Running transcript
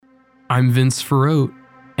I'm Vince Ferrote,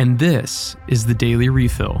 and this is the Daily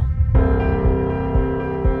Refill.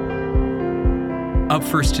 Up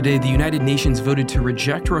first today, the United Nations voted to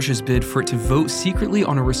reject Russia's bid for it to vote secretly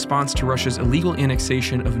on a response to Russia's illegal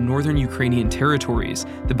annexation of northern Ukrainian territories.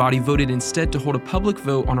 The body voted instead to hold a public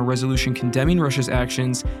vote on a resolution condemning Russia's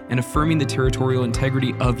actions and affirming the territorial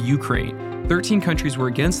integrity of Ukraine. 13 countries were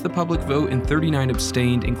against the public vote and 39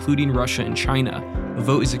 abstained, including Russia and China. The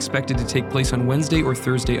vote is expected to take place on Wednesday or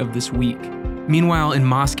Thursday of this week. Meanwhile, in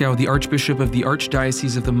Moscow, the Archbishop of the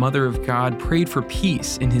Archdiocese of the Mother of God prayed for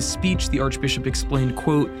peace. In his speech, the Archbishop explained,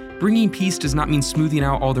 quote, "Bringing peace does not mean smoothing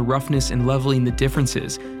out all the roughness and leveling the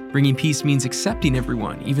differences. Bringing peace means accepting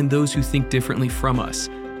everyone, even those who think differently from us.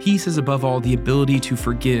 Peace is above all the ability to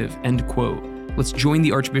forgive," end quote. Let's join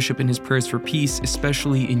the Archbishop in his prayers for peace,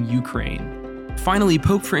 especially in Ukraine. Finally,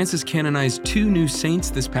 Pope Francis canonized 2 new saints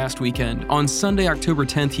this past weekend. On Sunday, October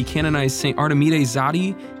 10th, he canonized St. Artemide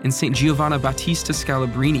Zadi and St. Giovanna Battista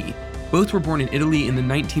Scalabrini. Both were born in Italy in the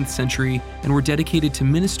 19th century and were dedicated to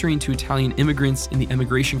ministering to Italian immigrants in the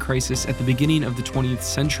emigration crisis at the beginning of the 20th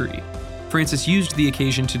century. Francis used the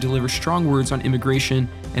occasion to deliver strong words on immigration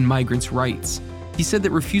and migrants' rights. He said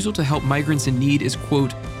that refusal to help migrants in need is,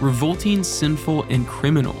 quote, "revolting, sinful, and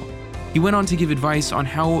criminal." He went on to give advice on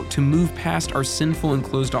how to move past our sinful and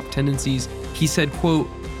closed-off tendencies. He said, quote,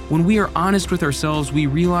 "When we are honest with ourselves, we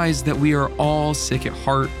realize that we are all sick at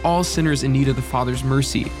heart, all sinners in need of the Father's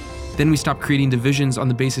mercy. Then we stop creating divisions on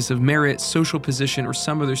the basis of merit, social position, or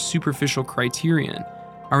some other superficial criterion.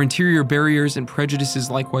 Our interior barriers and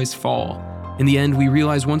prejudices likewise fall. In the end, we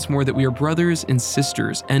realize once more that we are brothers and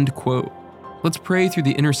sisters," end quote. Let's pray through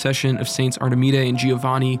the intercession of Saints Artemide and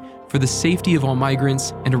Giovanni for the safety of all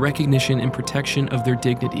migrants and a recognition and protection of their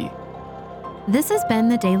dignity. This has been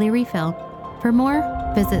the Daily Refill. For more,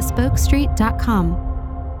 visit spokestreet.com.